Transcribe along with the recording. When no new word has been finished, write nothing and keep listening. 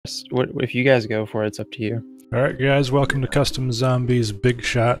if you guys go for it, it's up to you. Alright guys, welcome to Custom Zombies Big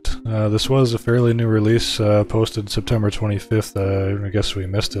Shot. This was a fairly new release, posted September 25th. I guess we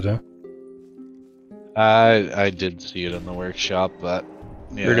missed it, huh? I did see it in the workshop, but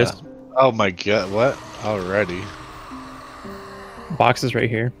yeah. Brutus. Oh my god, what? Already? Box is right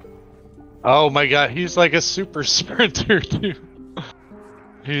here. Oh my god, he's like a super sprinter too.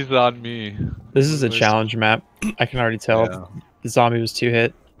 He's on me. This is a challenge map. I can already tell. Yeah. The zombie was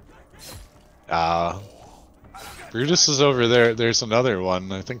 2-hit. Brutus is over there. There's another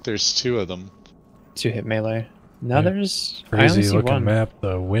one. I think there's 2 of them. 2-hit melee. Now Yeah. There's I only Crazy see looking one. map,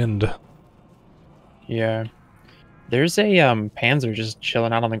 the wind. Yeah. There's a Panzer just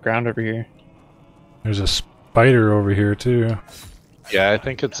chilling out on the ground over here. There's a spider over here too. Yeah, I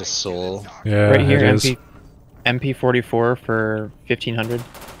think it's a soul. Yeah, Right here, it is. MP44 for 1500.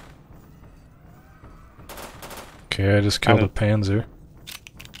 Okay, I just killed a panzer.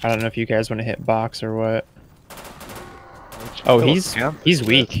 I don't know if you guys want to hit box or what. Oh, he's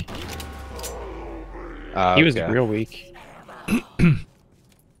weak. He was real weak.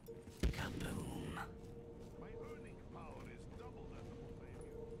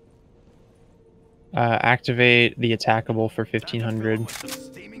 Activate the attackable for 1500.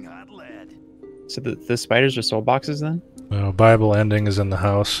 So the spiders are soul boxes then? Bible ending is in the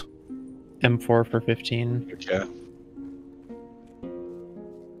house. M4 for 15. Okay.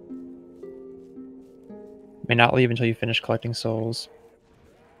 May not leave until you finish collecting souls.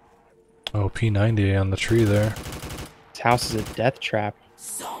 Oh, P90 on the tree there. This house is a death trap.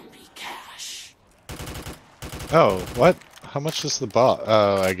 Zombie cash. Oh, what? How much is the box?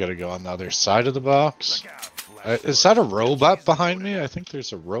 Oh, I gotta go on the other side of the box. Is that a robot behind me? I think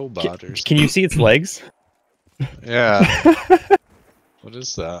there's a robot or something. Can you see its legs? Yeah. What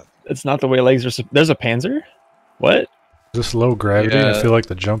is that? It's not the way legs are. There's a Panzer? What? Is this low gravity? Yeah. I feel like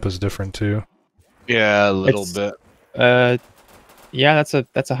the jump is different too. Yeah, a little bit. Yeah,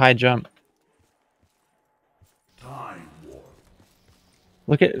 that's a high jump.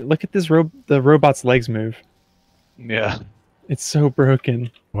 Look at this the robot's legs move. Yeah. It's so broken.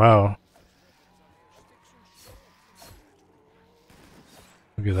 Wow.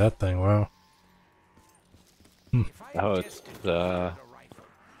 Look at that thing, wow. Oh, it's So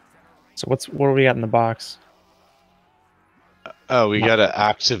what do we got in the box? Oh, we gotta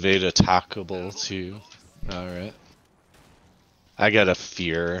activate attackable too. Alright. I got a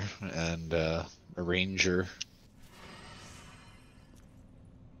fear and a ranger.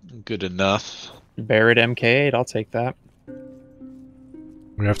 Good enough. Barrett MK8, I'll take that.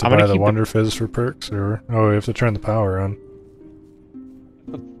 We have to I'm gonna buy the keep Wonder Fizz for perks, or we have to turn the power on.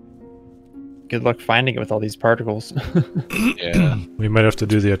 Good luck finding it with all these particles. Yeah. We might have to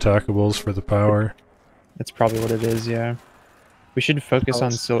do the attackables for the power. That's probably what it is, yeah. We should focus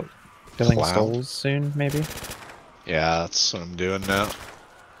on filling Clown. souls soon, maybe. Yeah, that's what I'm doing now.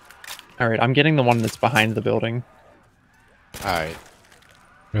 Alright, I'm getting the one that's behind the building. Alright.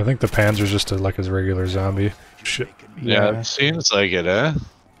 I think the Panzer's just like his regular zombie. Shit. Yeah, it seems like it, eh?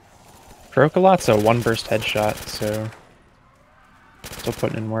 Crocolot's a one burst headshot, so still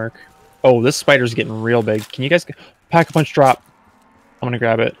putting in work. Oh, this spider's getting real big. Can you guys pack a punch drop? I'm gonna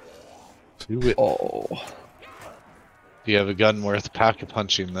grab it. Do it. Oh, Do you have a gun worth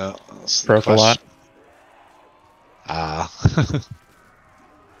pack-a-punching though? That's the Crocolot.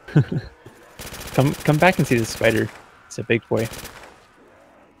 question. Come back and see this spider. It's a big boy.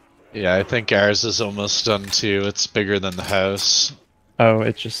 Yeah, I think ours is almost done too. It's bigger than the house. Oh,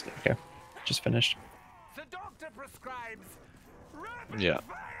 it's just okay. Just finished. The doctor prescribes Yeah.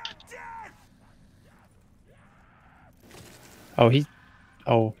 Oh,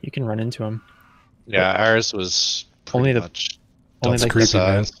 you can run into him. Yeah, ours was Only pretty the- much Only That's like creepy,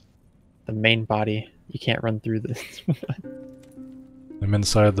 man. size. the main body. You can't run through this. I'm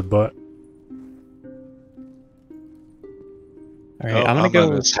inside the butt. All right, Oh, I'm on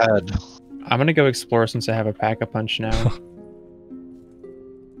gonna his head. go explore since I have a pack a punch now.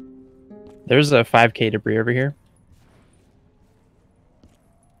 There's a 5k debris over here.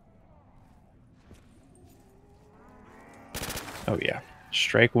 Oh yeah,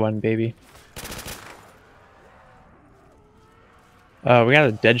 strike one, baby. We got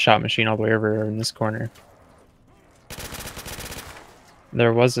a dead shot machine all the way over in this corner.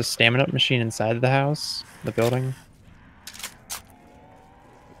 There was a stamina up machine inside the house, the building.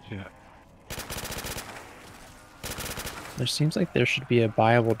 Yeah. There seems like there should be a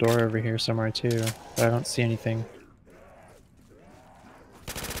buyable door over here somewhere too, but I don't see anything.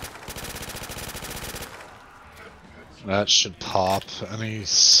 That should pop any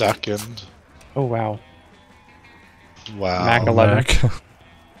second. Oh wow. Wow. Mac 11.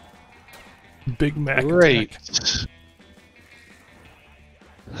 Big Mac Great.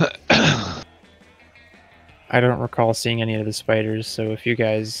 attack. I don't recall seeing any of the spiders, so if you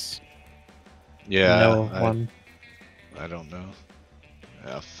guys Yeah, know one. I don't know.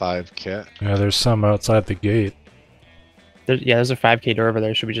 Yeah, 5 cat. Yeah, there's some outside the gate. Yeah, there's a 5K door over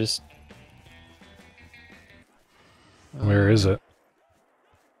there. Should we just... Where is it?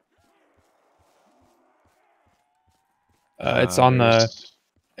 it's on the... there's-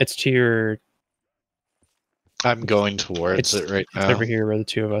 It's to your... I'm going towards it right It's now. over here where the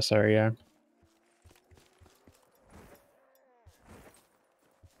two of us are, yeah.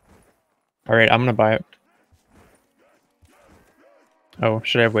 Alright, I'm gonna buy it. Oh,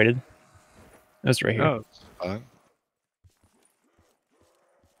 should I have waited? It's right here. No, it's fine.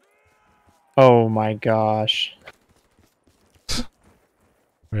 Oh my gosh.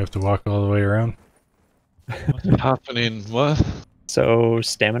 We have to walk all the way around. What's happening? What? So,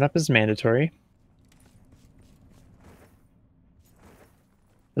 stamina up is mandatory.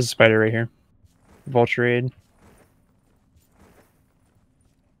 There's a spider right here. Vulture aid.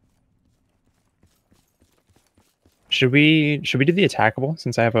 Should we do the attackable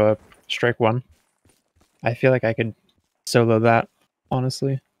since I have a strike 1? I feel like I could solo that,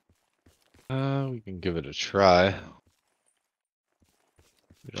 honestly. We can give it a try.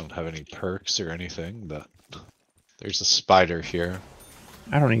 We don't have any perks or anything, but there's a spider here.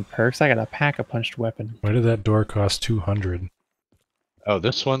 I don't need perks. I got a pack-a-punched weapon. Why did that door cost 200? Oh,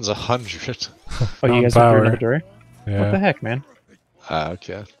 this one's 100. Oh, you Found guys went through power. another door? Yeah. What the heck, man?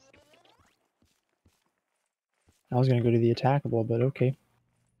 Okay. I was gonna go to the attackable, but okay.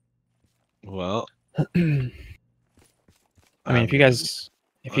 Well, I mean, if you guys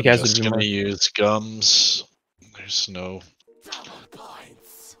I'm would just be gonna more... use gums. There's no.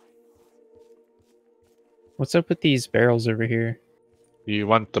 What's up with these barrels over here? Do you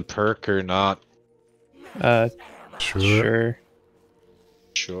want the perk or not? Sure. Sure.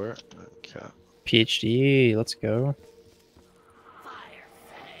 Sure. Okay. PhD, let's go.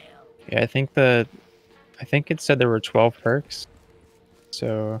 Yeah, I think it said there were 12 perks.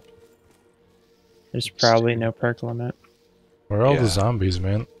 So there's probably no perk limit. Where are all Yeah. the zombies,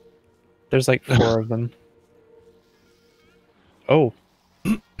 man? There's like 4 of them. Oh.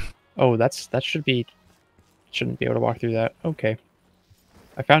 Oh, that shouldn't be able to walk through that. Okay.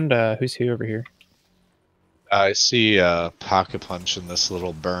 I found who's who over here. I see a pocket punch in this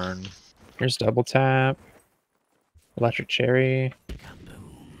little burn. Here's double tap. Electric cherry.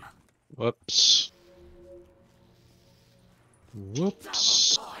 Whoops.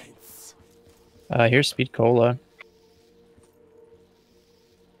 Whoops. Here's speed cola.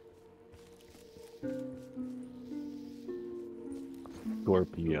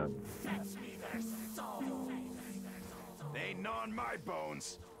 Scorpion. They gnawing my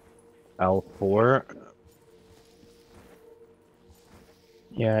bones. L4.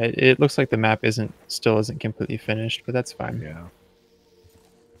 Yeah, it looks like the map still isn't completely finished, but that's fine. Yeah.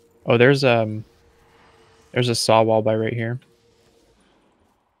 Oh, there's a saw wall by right here.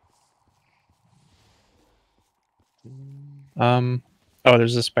 Oh,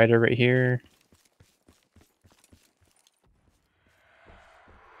 there's a spider right here.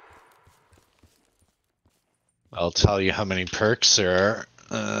 I'll tell you how many perks there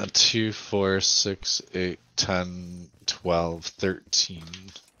are. 2, 4, 6, 8, 10, 12, 13.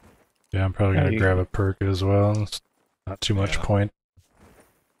 Yeah, I'm probably Oh, gonna you- grab a perk as well. It's not too much Yeah. point.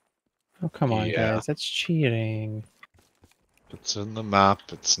 Oh, come on, Yeah. guys. That's cheating. If it's in the map,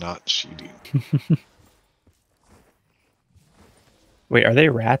 it's not cheating. Wait, are they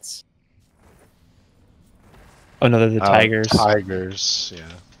rats? Oh, no, they're the tigers. Tigers,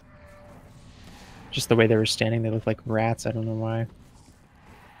 yeah. Just the way they were standing, they look like rats. I don't know why.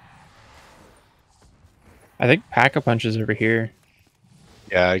 I think Pack-a-Punch is over here.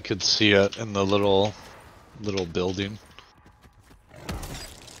 Yeah, I could see it in the little building.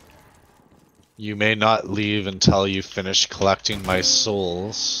 You may not leave until you finish collecting my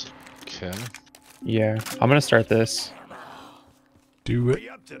souls. Okay. Yeah, I'm gonna start this. Do it.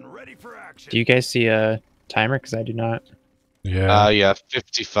 Pre-upped and ready for action. Do you guys see a timer? Because I do not. Yeah. Yeah,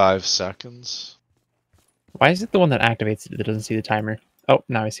 55 seconds. Why is it the one that activates it that doesn't see the timer? Oh,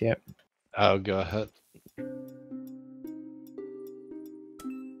 now I see it. Oh, go ahead.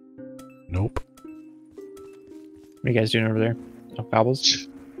 Nope. What are you guys doing over there? Oh, gobbles?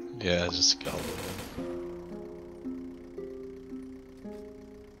 Yeah, just go.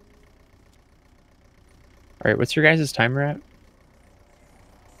 Alright, what's your guys' timer at?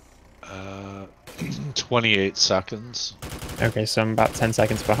 28 seconds. Okay, so I'm about 10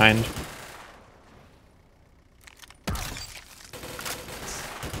 seconds behind.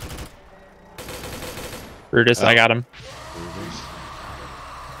 Brutus, I Oh. got him.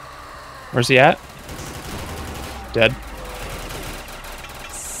 Where's he at? Dead.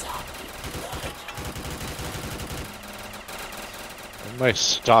 Where am I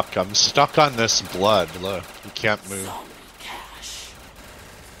stuck? I'm stuck on this blood. Look, you can't move.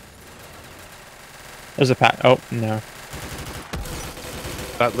 There's a pack. Oh, no.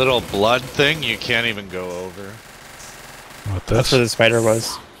 That little blood thing, you can't even go over. What That's this? where the spider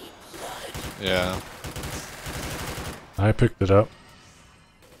was. Yeah. I picked it up.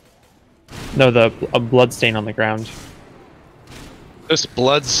 No, a blood stain on the ground. This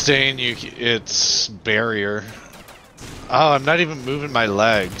blood stain, it's barrier. Oh, I'm not even moving my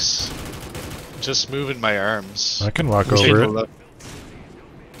legs. Just moving my arms. I can walk Take over a it. look.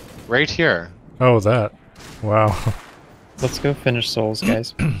 Right here. Oh, that. Wow. Let's go finish souls,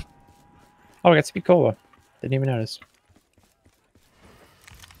 guys. Oh, I got Spicola. Didn't even notice.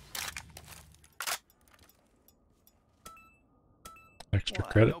 Extra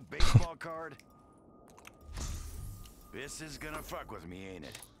What, credit. no baseball card? This is gonna fuck with me, ain't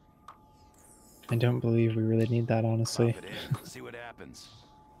it? I don't believe we really need that, honestly. Pop it in, see what happens.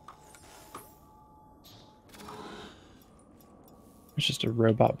 There's just a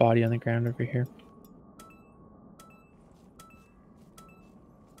robot body on the ground over here.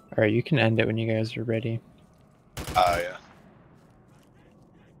 Alright, you can end it when you guys are ready. Yeah.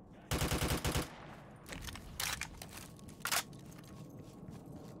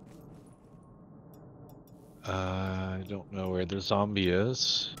 I don't know where the zombie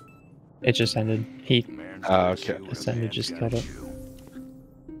is. It just ended. He Man's Ah, gotta okay. chew, The sender man's just gotta killed it. chew.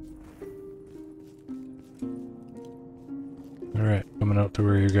 Alright, coming out to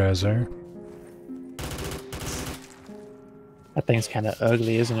where you guys are. That thing's kind of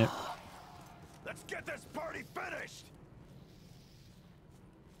ugly, isn't it? Let's get this party finished.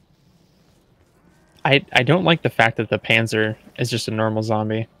 I don't like the fact that the Panzer is just a normal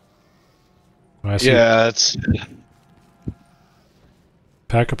zombie. I see Yeah, it's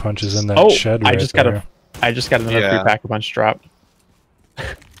Pack-a-Punches in that Oh, shed right I just there. got another Yeah. free Pack-a-Punch drop.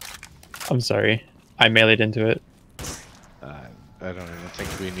 I'm sorry. I meleeed into it. I don't even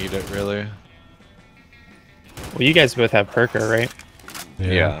think we need it really. Well, you guys both have Perker, right?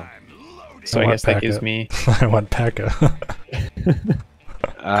 Yeah. So I want guess that Pack-a. gives me... I want Pekka.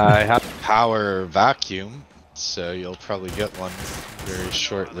 I have power vacuum, so you'll probably get one very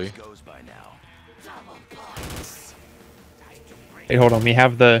shortly. Goes by now. Hey, hold on. We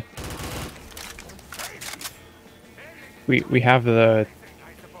have the... We have the...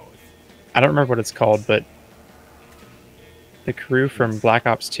 I don't remember what it's called, but... The crew from Black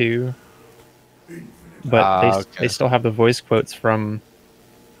Ops 2... But Okay. they still have the voice quotes from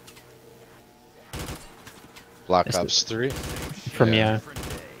Black Is it- Ops 3. yeah. Different day.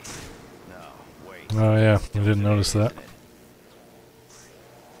 No, wait. Oh yeah, I didn't notice that.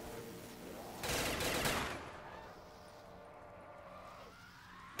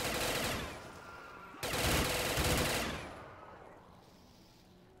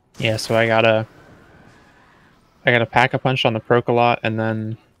 Yeah, so I got a Pack-a-Punch on the Procolot and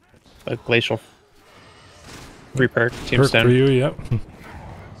then a Glacial reperk Perk Tombstone. for you, yep.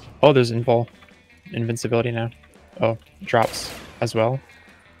 Oh, there's invincibility now. Oh, drops as well.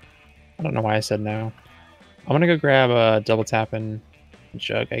 I don't know why I said no. I'm gonna go grab a double tap and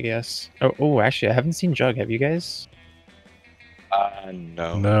Jug, I guess. Oh, actually, I haven't seen Jug. Have you guys?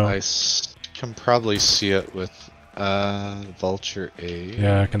 No. No. Can probably see it with Vulture A.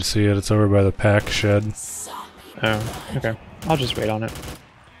 Yeah, I can see it. It's over by the pack shed. Oh, okay. I'll just wait on it.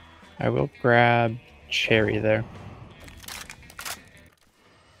 I will grab Cherry there.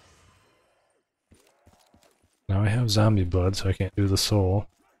 Now I have zombie blood, so I can't do the soul.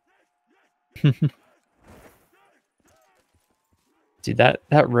 Dude, that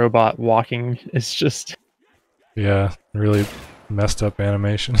robot walking is just... Yeah, really messed up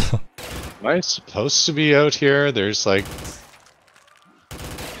animation. Am I supposed to be out here? There's like...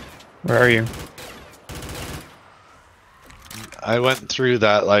 Where are you? I went through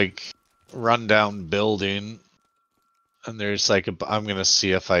that like rundown building, and there's like I'm gonna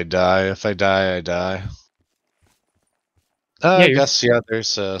see if I die. If I die, I die. Yeah, I you're- guess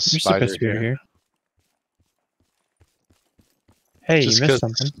there's a You're spider supposed to be over here. here. Hey, Just you missed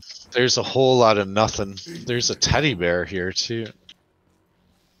 'cause something. There's a whole lot of nothing. There's a teddy bear here too.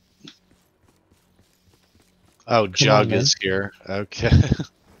 Oh, Jug man. is here. Okay.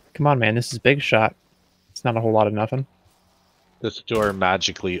 Come on, man. This is Big Shot. It's not a whole lot of nothing. This door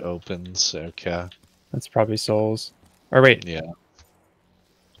magically opens. Okay. That's probably souls. Or wait, Yeah.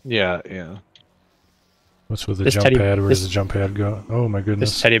 Yeah. What's with the This jump teddy- pad? Where this- does the jump pad go? Oh my this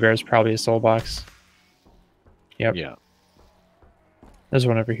goodness. teddy bear is probably a soul box. Yep. Yeah. There's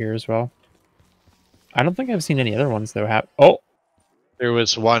one over here as well. I don't think I've seen any other ones though. Oh, There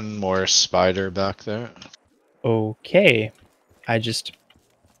was one more spider back there. okay.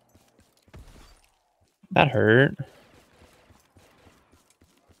 That hurt.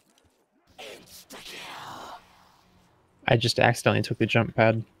 I just accidentally took the jump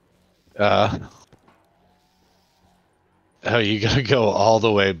pad. Oh, you gotta go all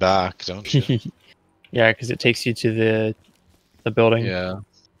the way back, don't you? Yeah, because it takes you to the building. Yeah.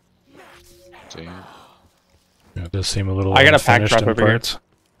 Damn. Yeah, it does seem a little I got a pack unfinished drop in over here. parts.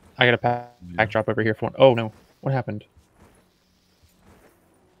 I got a pack drop over here for one. Oh no, what happened?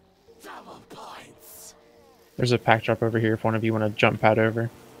 There's a pack drop over here if one of you want to jump pad over.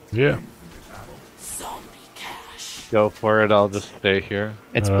 Yeah. Go for it, I'll just stay here.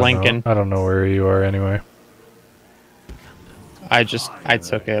 It's I don't blinking. know. I don't know where you are anyway. I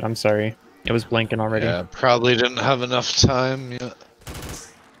took it. I'm sorry. It was blinking already. Yeah, probably didn't have enough time yet.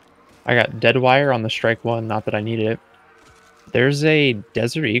 I got dead wire on the strike one, not that I needed it. There's a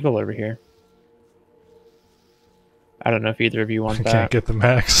Desert Eagle over here. I don't know if either of you want I that. can't get the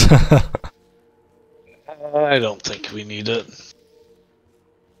max. I don't think we need it.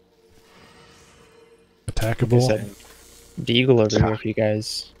 Like I Attackable. said, the Eagle over here if you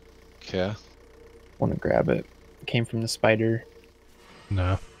guys Okay. want to grab it. It came from the spider.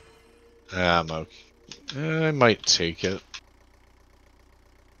 No. I'm okay. I might take it.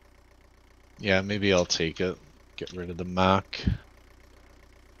 Yeah, maybe I'll take it. Get rid of the Mac.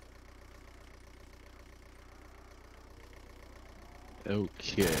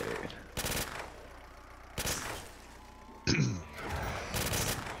 Okay.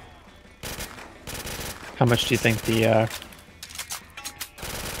 How much do you think the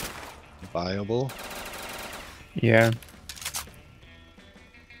Viable. yeah,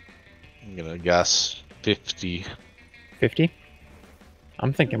 I'm gonna guess 50. 50?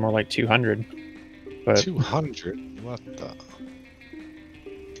 I'm thinking more like 200. But 200? What the?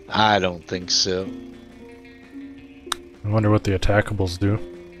 I don't think so. I wonder what the attackables do.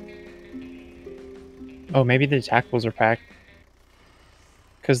 oh, maybe the attackables are packed.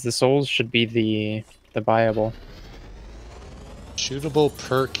 Cuz the souls should be the buyable. Shootable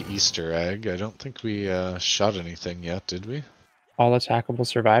perk Easter egg. I don't think we shot anything yet, did we? All attackables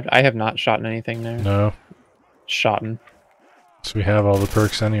survived. I have not shot anything there. No. Shotten. So we have all the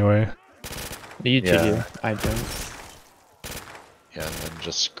perks anyway. You two Yeah. do. I don't. Yeah, and then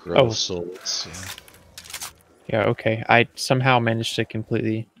just grow Oh. souls. Yeah. Yeah, okay. I somehow managed to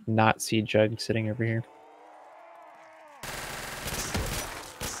completely not see Jug sitting over here.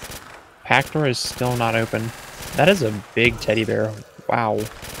 Pack door is still not open. That is a big teddy bear. Wow.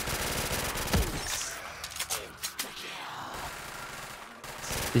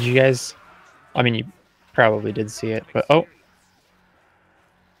 Did you guys... I mean, you probably did see it, but... Oh!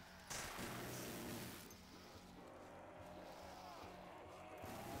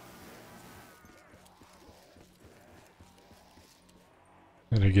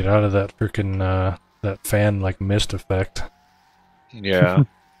 Gotta get out of that freaking that fan like mist effect. Yeah.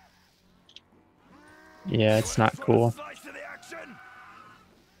 Yeah, it's not cool. Slice to the action.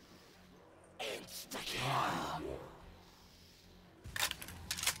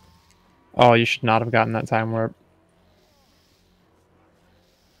 Oh, you should not have gotten that time warp.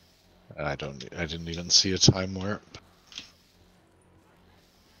 I didn't even see a time warp.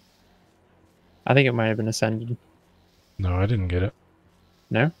 I think it might have been ascended. No, I didn't get it.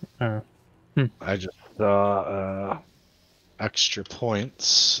 No? Oh. I just saw extra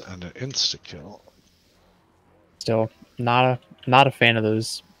points and an insta kill. Still, not a fan of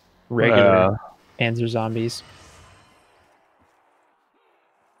those regular Panzer zombies.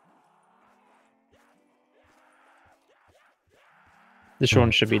 This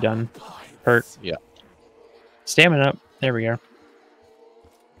one should be done. Perk. Yeah. Stamina up. There we go.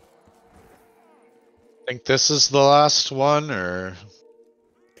 Think this is the last one, or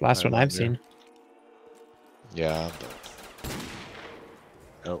Last I one I've wonder. seen. yeah? But...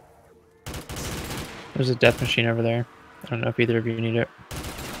 Oh, There's a death machine over there. I don't know if either of you need it.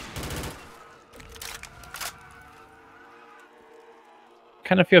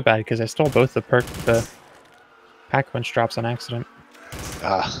 Kind of feel bad because I stole both the pack punch drops on accident.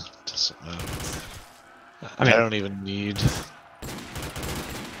 doesn't matter. I mean- I don't even need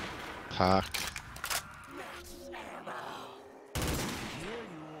pack.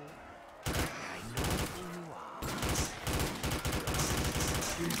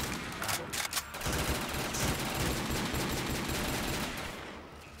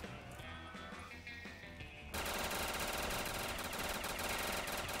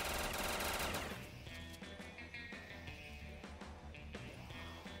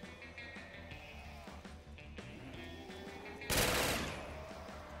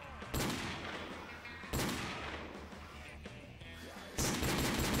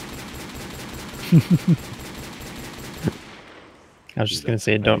 I was just gonna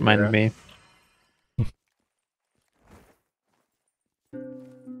say, don't mind me.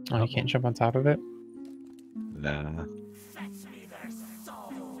 Oh, you can't jump on top of it? Nah.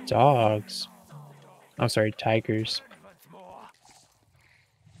 Dogs. Oh, sorry, tigers.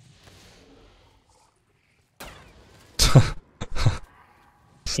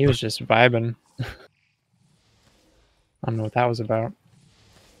 He was just vibing. I don't know what that was about.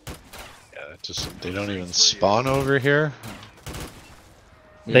 Yeah, they don't even spawn over here.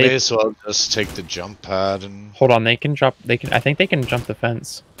 We They- may as well just take the jump pad and... Hold on, they can drop. They can. I think they can jump the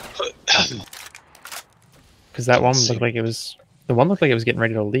fence. Because that one looked like it was. The one looked like it was getting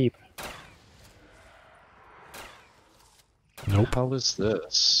ready to leap. Nope. How is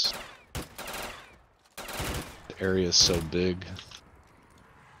this? The area's so big.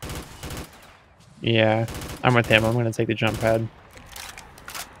 Yeah, I'm with him. I'm gonna take the jump pad.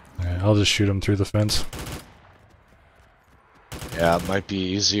 Yeah, I'll just shoot him through the fence. Yeah, it might be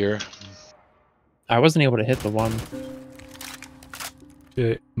easier. I wasn't able to hit the one.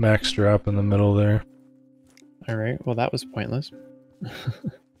 Okay, max drop in the middle there. All right. Well, that was pointless.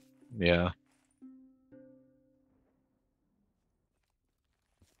 Yeah.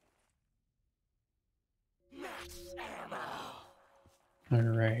 All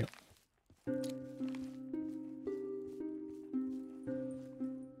right.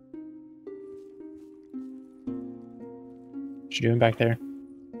 What you doing back there?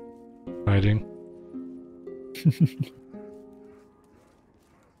 Hiding.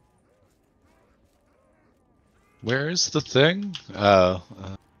 Where is the thing?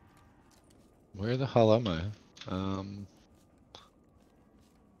 Where the hell am I?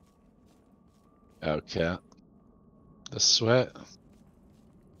 Okay. The sweat.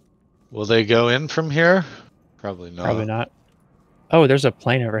 Will they go in from here? Probably not. Probably not. Oh, there's a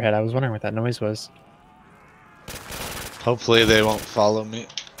plane overhead. I was wondering what that noise was. Hopefully they won't follow me.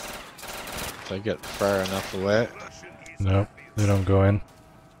 If I get far enough away. Nope, they don't go in.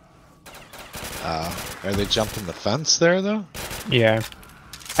 Are they jumping the fence there though? Yeah.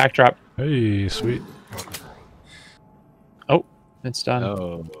 Backdrop. Hey, sweet. Oh, it's done.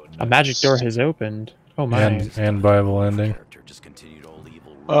 Oh, A magic nice. door has opened. Oh my. And Bible ending. Character just continued all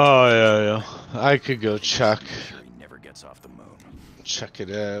evil. Oh yeah, yeah. I could go check Sure he never gets off the moon.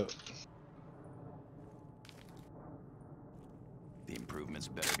 it out. The improvements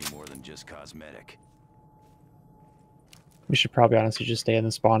better be more than just cosmetic. We should probably honestly just stay in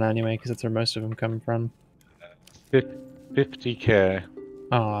the spawn anyway, because that's where most of them come from. 50k.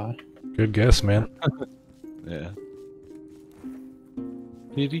 Aw. Good guess, man. Yeah.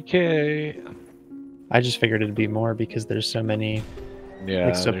 50k. I just figured it'd be more because there's so many, Yeah,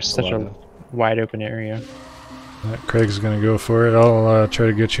 like there's such a a lot of... wide open area. Craig's gonna go for it. I'll try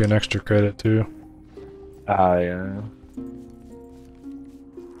to get you an extra credit too. yeah.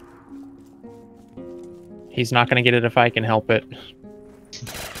 He's not gonna get it if I can help it.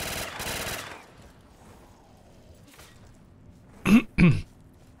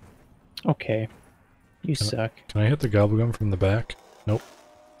 Okay. You suck. Can I hit the gobblegum from the back? Nope.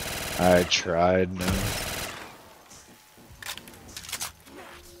 I tried, no.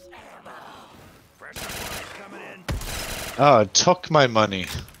 Oh, it took my money.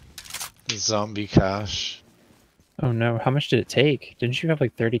 Zombie cash. Oh no, how much did it take? Didn't you have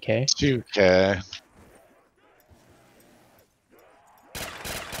like 30k? 2k.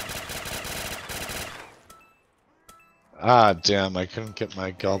 Ah, damn, I couldn't get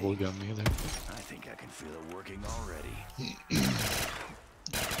my gobblegum either. I think I can feel it working already.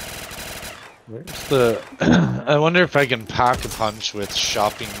 Where's the... I wonder if I can pack a punch with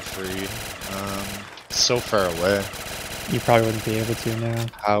shopping free. It's so far away. You probably wouldn't be able to now.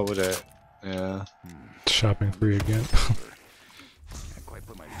 How would it... Yeah. Shopping free again. Can't quite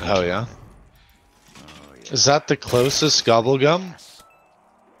put my Oh, yeah? Oh, yeah. Is that the closest gobblegum?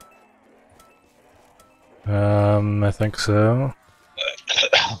 I think so.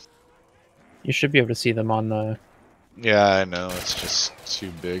 You should be able to see them on the... Yeah, I know, it's just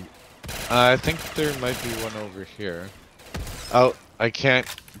too big. I think there might be one over here. Oh, I can't...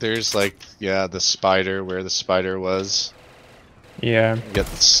 There's like, yeah, the spider, where the spider was. Yeah. Get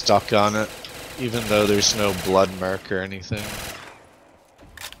stuck on it, even though there's no blood mark or anything.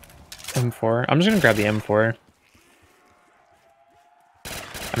 M4. I'm just gonna grab the M4.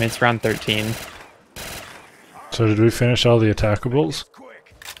 I mean, it's round 13. So did we finish all the attackables?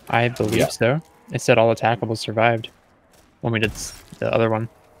 I believe Yeah. so. It said all attackables survived when we did the other one.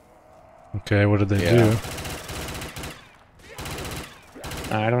 Okay, what did they Yeah. do?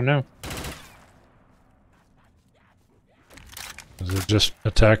 I don't know. Is it just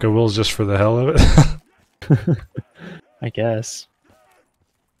attack of wolves just for the hell of it? I guess.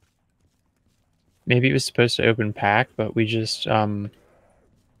 Maybe it was supposed to open pack, but we just we're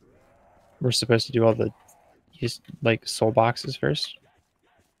supposed to do all the like soul boxes first.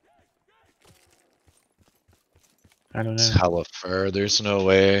 I don't It's know. hella fur. There's no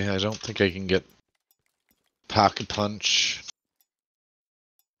way. I don't think I can get Pack a Punch.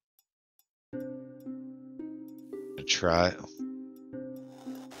 I try.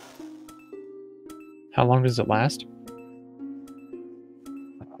 How long does it last?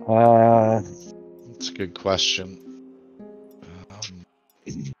 That's a good question.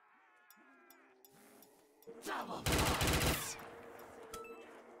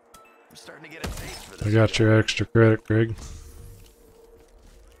 I'm starting to get a taste for this. I got your extra credit, Craig.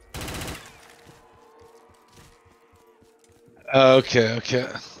 Okay, okay.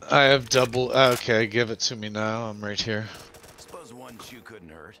 I have double. Okay, give it to me now. I'm right here. Suppose one chew couldn't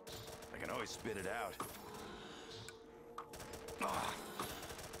hurt. I can always spit it out. Ah.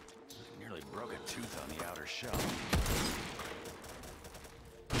 Nearly broke a tooth on the outer shell.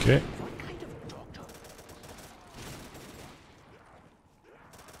 Okay. What kind of doctor?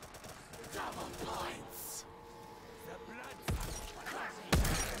 Double points. The blood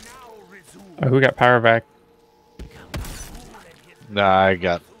now resume. Oh, who got power back? Nah, I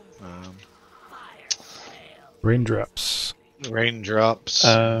got Raindrops. raindrops.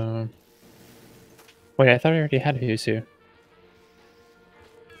 Wait, I thought I already had a Husu.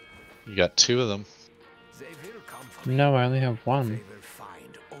 You got 2 of them. No, I only have one.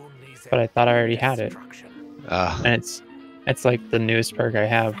 But I thought I already had it. Ah, And it's like the newest perk I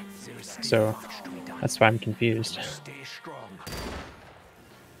have. So that's why I'm confused.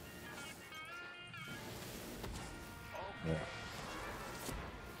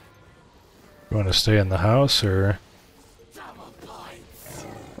 You want to stay in the house or?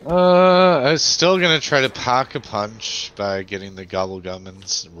 I was still gonna try to Pack a Punch by getting the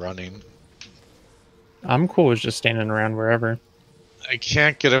Gobblegummons running. I'm cool with just standing around wherever. I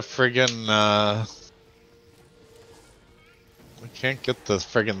can't get a friggin' I can't get the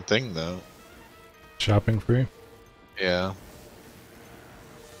friggin' thing though. Shopping free? Yeah.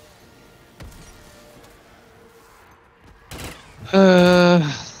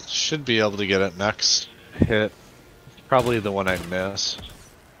 Should be able to get it next hit. Probably the one I missed.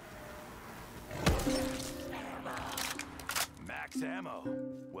 Max ammo.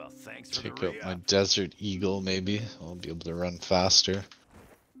 Well, thanks for Take the out my re-up. Desert Eagle, maybe. I'll be able to run faster.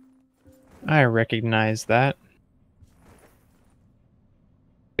 I recognize that.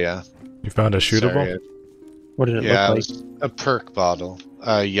 Yeah. You found a shootable? Sorry, What did it yeah, look it like? was a perk bottle.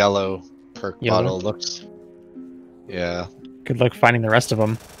 A yellow perk Yellow? bottle. Looks. Yeah. Good luck finding the rest of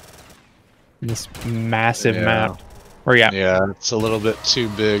them. In this massive Yeah. map. Where you at? Yeah, it's a little bit too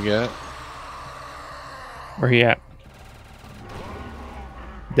big, yeah. Where he at?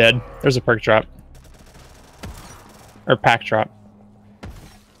 Dead. There's a perk drop. Or pack drop.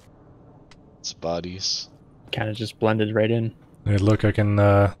 It's bodies. Kind of just blended right in. Hey, look, I can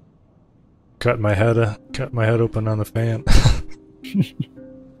cut my head open on the fan.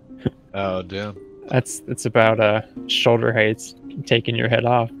 Oh, damn. It's about shoulder heights, taking your head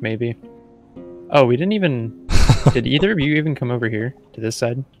off, maybe. Oh, we didn't even... Did either of you even come over here to this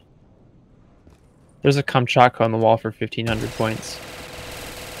side? There's a Kamchatka on the wall for 1,500 points.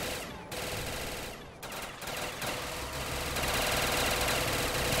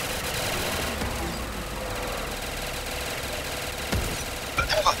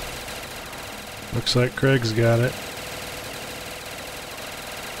 Looks like Craig's got it.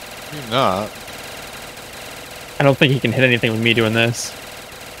 Maybe not. I don't think he can hit anything with me doing this.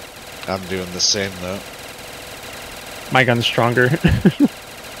 I'm doing the same though. My gun's stronger.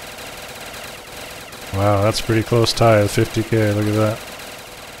 Wow, that's pretty close tie at 50k. Look at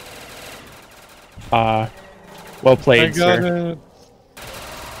that. Well I played, got sir. it.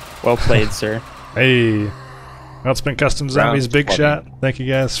 Well played, sir. Hey, well, it's been Custom Zombies Round Big 20. Shot. Thank you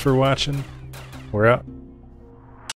guys for watching. We're out.